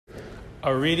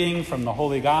A reading from the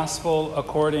Holy Gospel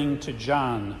according to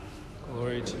John.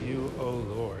 Glory to you, O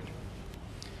Lord.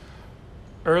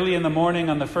 Early in the morning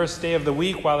on the first day of the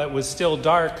week, while it was still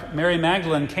dark, Mary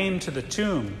Magdalene came to the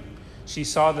tomb. She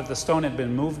saw that the stone had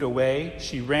been moved away.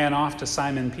 She ran off to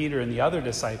Simon Peter and the other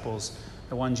disciples,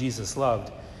 the one Jesus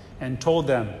loved, and told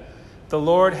them, "The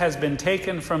Lord has been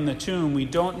taken from the tomb. We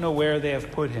don't know where they have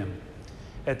put him."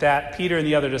 At that, Peter and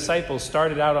the other disciples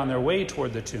started out on their way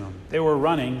toward the tomb. They were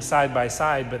running side by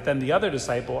side, but then the other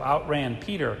disciple outran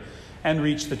Peter and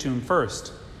reached the tomb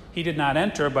first. He did not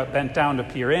enter, but bent down to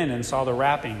peer in and saw the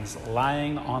wrappings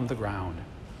lying on the ground.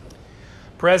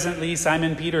 Presently,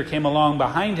 Simon Peter came along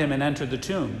behind him and entered the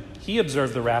tomb. He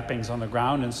observed the wrappings on the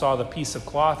ground and saw the piece of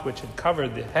cloth which had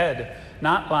covered the head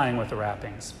not lying with the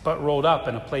wrappings, but rolled up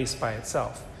in a place by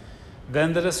itself.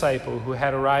 Then the disciple who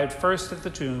had arrived first at the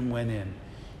tomb went in.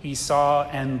 He saw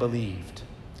and believed.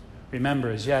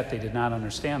 Remember, as yet they did not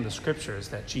understand the scriptures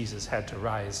that Jesus had to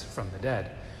rise from the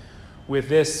dead. With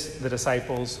this, the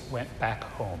disciples went back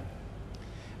home.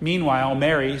 Meanwhile,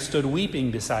 Mary stood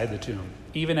weeping beside the tomb.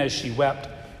 Even as she wept,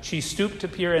 she stooped to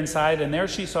peer inside, and there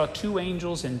she saw two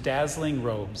angels in dazzling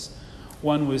robes.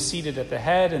 One was seated at the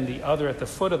head and the other at the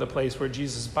foot of the place where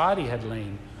Jesus' body had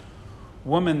lain.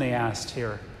 "Woman," they asked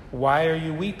her, "why are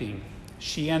you weeping?"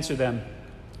 She answered them,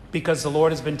 "Because the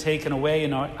Lord has been taken away,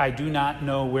 and I do not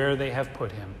know where they have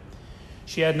put him."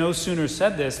 She had no sooner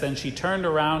said this than she turned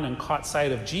around and caught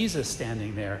sight of Jesus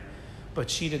standing there, but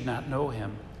she did not know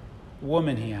him.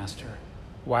 "Woman," he asked her,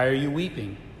 "why are you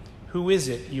weeping? Who is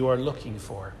it you are looking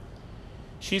for?"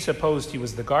 She supposed he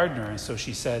was the gardener, and so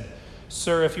she said,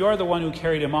 "Sir, if you are the one who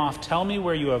carried him off, tell me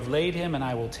where you have laid him, and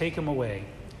I will take him away."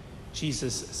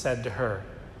 Jesus said to her,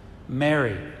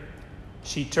 "Mary."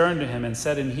 She turned to him and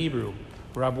said in Hebrew,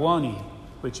 "Rabboni,"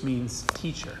 which means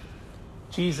teacher.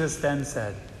 Jesus then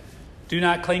said, "Do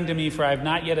not cling to me, for I have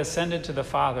not yet ascended to the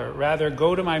Father. Rather,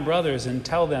 go to my brothers and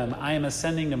tell them, I am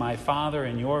ascending to my Father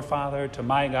and your Father, to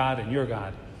my God and your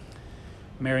God."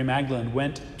 Mary Magdalene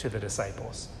went to the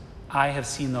disciples. "I have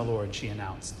seen the Lord," she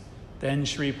announced. Then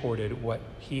she reported what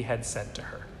he had said to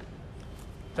her.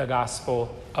 The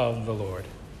Gospel of the Lord.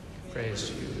 Praise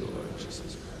to you, Lord Jesus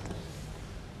Christ.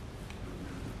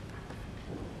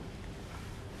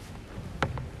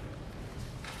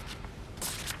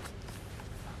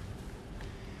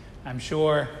 I'm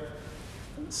sure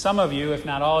some of you, if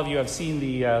not all of you, have seen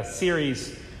the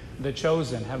series, The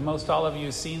Chosen. Have most all of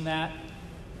you seen that?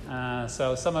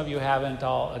 So some of you haven't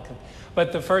all.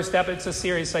 But the first step, it's a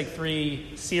series, like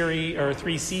three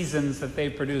seasons that they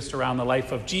produced around the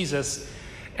life of Jesus.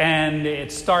 And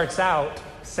it starts out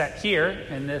set here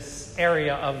in this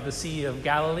area of the Sea of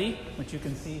Galilee, which you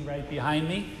can see right behind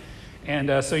me.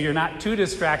 And so you're not too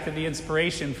distracted. The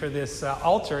inspiration for this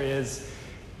altar is,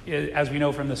 as we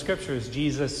know from the scriptures,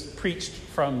 Jesus preached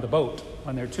from the boat.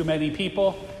 When there were too many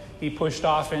people, he pushed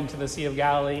off into the Sea of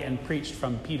Galilee and preached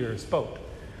from Peter's boat.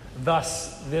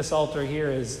 Thus, this altar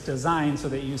here is designed so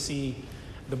that you see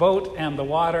the boat and the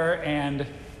water and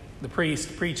the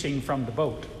priest preaching from the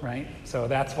boat, right? So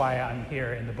that's why I'm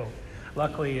here in the boat.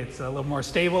 Luckily, it's a little more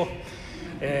stable,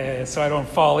 so I don't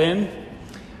fall in.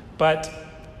 But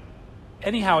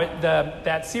anyhow,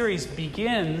 that series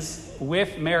begins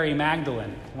with Mary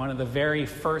Magdalene. One of the very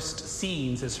first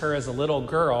scenes is her as a little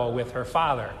girl with her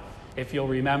father, if you'll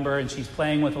remember, and she's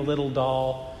playing with a little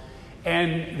doll.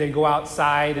 And they go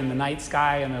outside in the night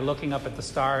sky, and they're looking up at the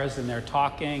stars, and they're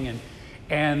talking,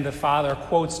 and the father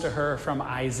quotes to her from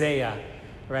Isaiah,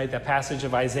 right? That passage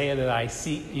of Isaiah that I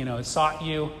sought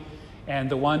you, and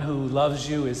the one who loves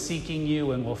you is seeking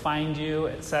you and will find you,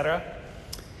 etc.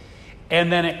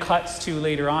 And then it cuts to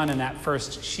later on in that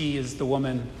first, she is the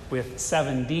woman with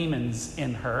 7 demons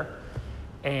in her.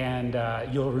 And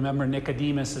you'll remember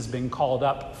Nicodemus has been called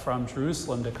up from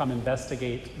Jerusalem to come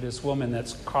investigate this woman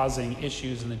that's causing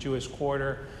issues in the Jewish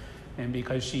quarter. And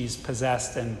because she's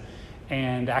possessed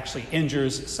and actually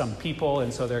injures some people.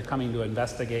 And so they're coming to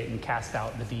investigate and cast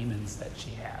out the demons that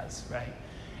she has, right?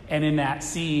 And in that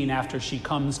scene, after she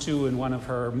comes to in one of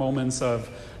her moments of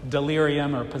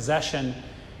delirium or possession,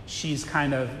 she's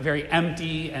kind of very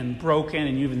empty and broken,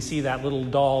 and you even see that little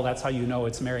doll. That's how you know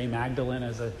it's Mary Magdalene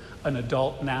as an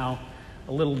adult now.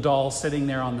 A little doll sitting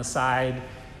there on the side,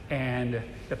 and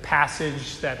the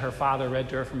passage that her father read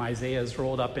to her from Isaiah is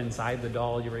rolled up inside the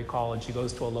doll, you recall, and she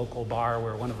goes to a local bar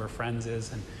where one of her friends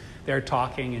is, and they're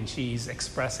talking, and she's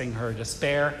expressing her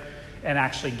despair and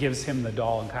actually gives him the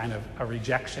doll in kind of a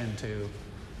rejection to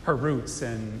her roots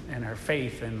and her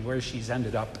faith and where she's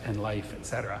ended up in life,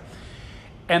 etc.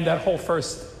 And that whole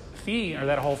first theme, or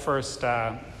that whole first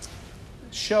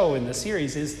show in the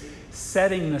series is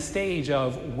setting the stage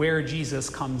of where Jesus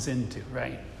comes into,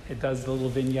 right? It does the little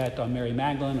vignette on Mary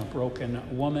Magdalene, a broken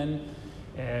woman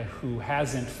who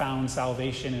hasn't found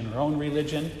salvation in her own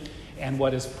religion, and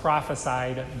what is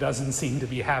prophesied doesn't seem to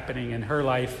be happening in her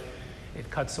life. It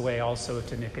cuts away also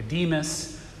to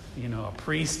Nicodemus, a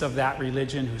priest of that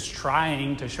religion who's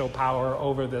trying to show power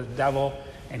over the devil,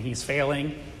 and he's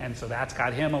failing, and so that's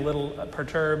got him a little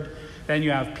perturbed. Then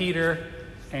you have Peter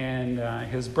and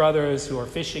his brothers who are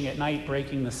fishing at night,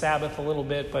 breaking the Sabbath a little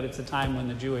bit, but it's a time when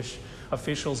the Jewish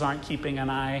officials aren't keeping an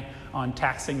eye on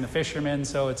taxing the fishermen,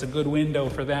 so it's a good window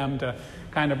for them to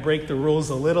kind of break the rules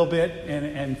a little bit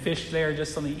and fish there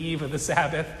just on the eve of the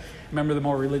Sabbath. Remember, the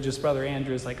more religious brother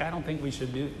Andrew is like, I don't think we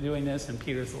should be doing this, and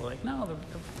Peter's like, no,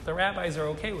 the rabbis are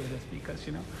okay with this because,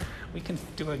 we can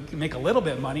make a little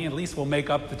bit of money, at least we'll make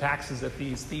up the taxes that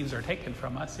these thieves are taking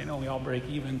from us, we all break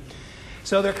even.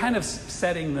 So they're kind of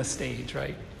setting the stage,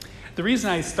 right? The reason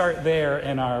I start there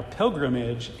in our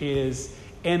pilgrimage is,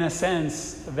 in a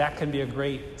sense, that can be a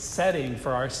great setting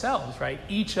for ourselves, right?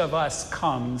 Each of us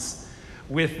comes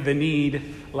with the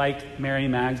need, like Mary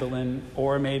Magdalene,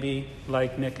 or maybe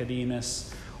like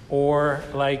Nicodemus, or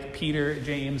like Peter,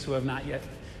 James, who have not yet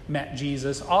met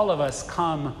Jesus. All of us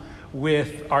come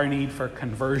with our need for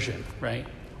conversion, right?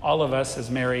 All of us, as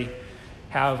Mary,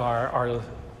 have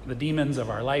the demons of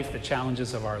our life, the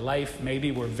challenges of our life.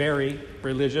 Maybe we're very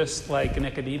religious like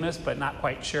Nicodemus, but not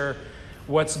quite sure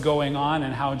what's going on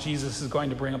and how Jesus is going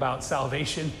to bring about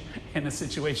salvation in a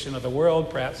situation of the world.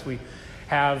 Perhaps we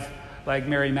have, like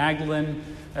Mary Magdalene,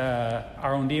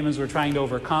 our own demons we're trying to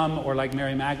overcome, or like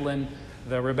Mary Magdalene,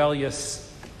 the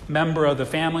rebellious member of the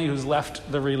family who's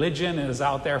left the religion and is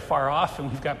out there far off, and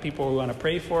we've got people we want to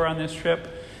pray for on this trip.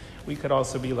 We could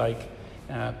also be like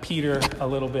Peter, a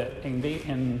little bit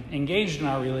engaged in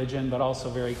our religion, but also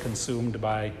very consumed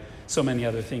by so many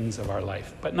other things of our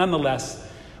life. But nonetheless,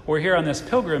 we're here on this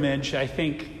pilgrimage, I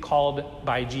think, called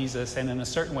by Jesus, and in a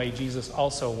certain way, Jesus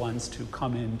also wants to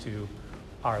come into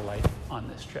our life on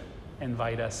this trip,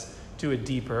 invite us to a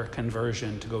deeper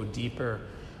conversion, to go deeper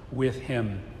with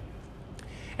him.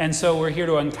 And so we're here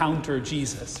to encounter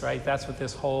Jesus, right? That's what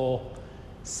this whole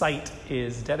site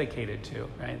is dedicated to,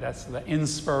 right? That's the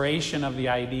inspiration of the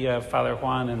idea of Father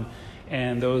Juan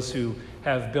and those who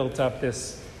have built up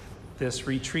this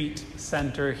retreat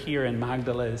center here in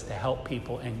Magdala, is to help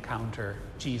people encounter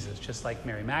Jesus, just like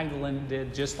Mary Magdalene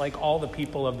did, just like all the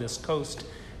people of this coast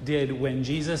did when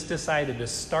Jesus decided to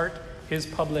start his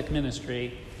public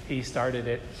ministry. He started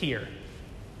it here.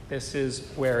 This is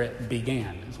where it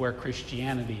began. It's where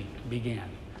Christianity began.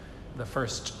 The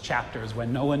first chapters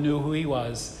when no one knew who he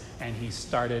was and he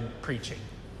started preaching.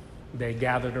 They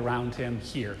gathered around him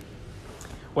here.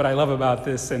 What I love about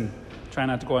this, and try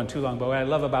not to go on too long, but what I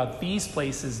love about these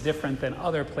places, different than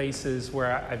other places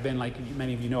where I've been, like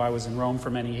many of you know, I was in Rome for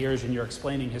many years, and you're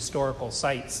explaining historical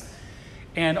sites.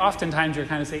 And oftentimes you're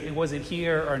kind of saying, was it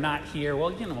here or not here?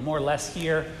 Well, more or less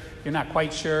here. You're not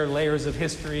quite sure. Layers of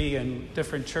history and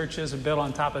different churches are built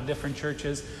on top of different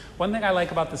churches. One thing I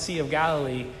like about the Sea of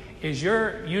Galilee is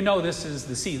this is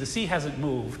the sea. The sea hasn't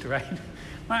moved, right?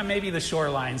 Well, maybe the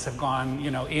shorelines have gone,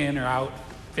 in or out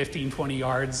 15, 20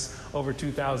 yards over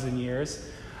 2,000 years.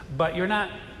 But you're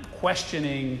not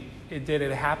questioning, did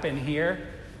it happen here?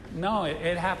 No,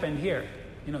 it happened here.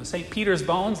 St. Peter's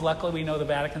bones, luckily we know the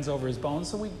Vatican's over his bones,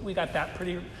 so we got that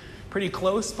pretty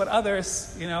close. But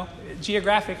others,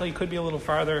 geographically could be a little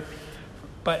farther.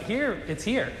 But here, it's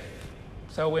here.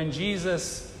 So when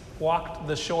Jesus walked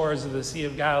the shores of the Sea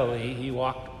of Galilee, he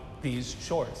walked these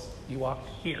shores. He walked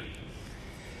here.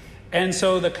 And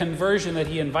so the conversion that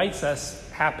he invites us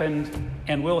happened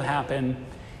and will happen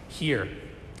here.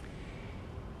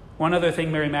 One other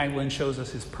thing Mary Magdalene shows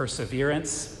us is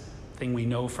perseverance. Thing we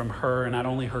know from her, and not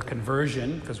only her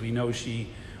conversion, because we know she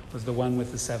was the one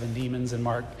with the 7 demons in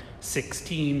Mark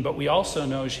 16, but we also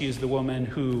know she is the woman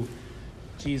who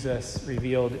Jesus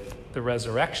revealed the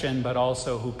resurrection, but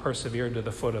also who persevered to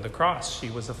the foot of the cross.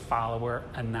 She was a follower,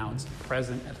 announced,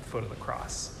 present at the foot of the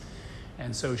cross.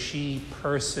 And so she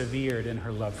persevered in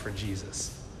her love for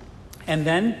Jesus. And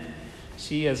then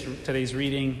she, as today's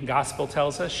reading gospel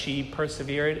tells us, she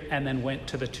persevered and then went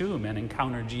to the tomb and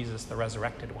encountered Jesus, the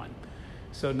resurrected one.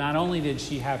 So not only did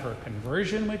she have her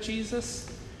conversion with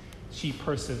Jesus, she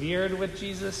persevered with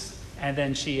Jesus, and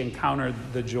then she encountered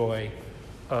the joy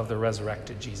of the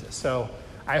resurrected Jesus. So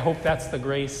I hope that's the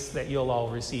grace that you'll all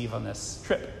receive on this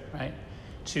trip, right?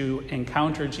 To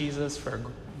encounter Jesus for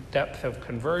depth of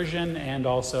conversion, and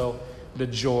also the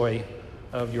joy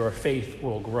of your faith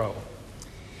will grow.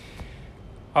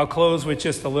 I'll close with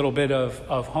just a little bit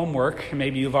of homework.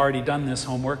 Maybe you've already done this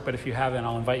homework, but if you haven't,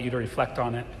 I'll invite you to reflect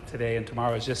on it today and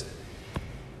tomorrow. It's just,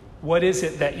 what is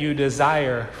it that you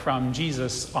desire from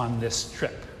Jesus on this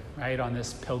trip, right? On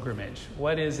this pilgrimage?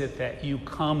 What is it that you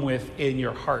come with in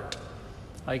your heart?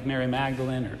 Like Mary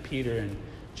Magdalene or Peter and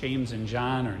James and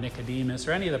John or Nicodemus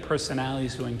or any of the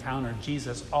personalities who encountered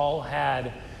Jesus all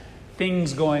had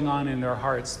things going on in their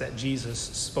hearts that Jesus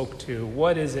spoke to.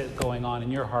 What is it going on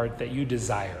in your heart that you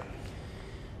desire?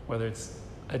 Whether it's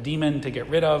a demon to get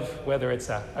rid of, whether it's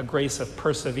a grace of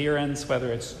perseverance,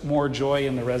 whether it's more joy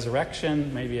in the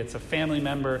resurrection, maybe it's a family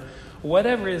member.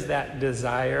 Whatever is that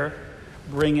desire,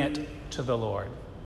 bring it to the Lord.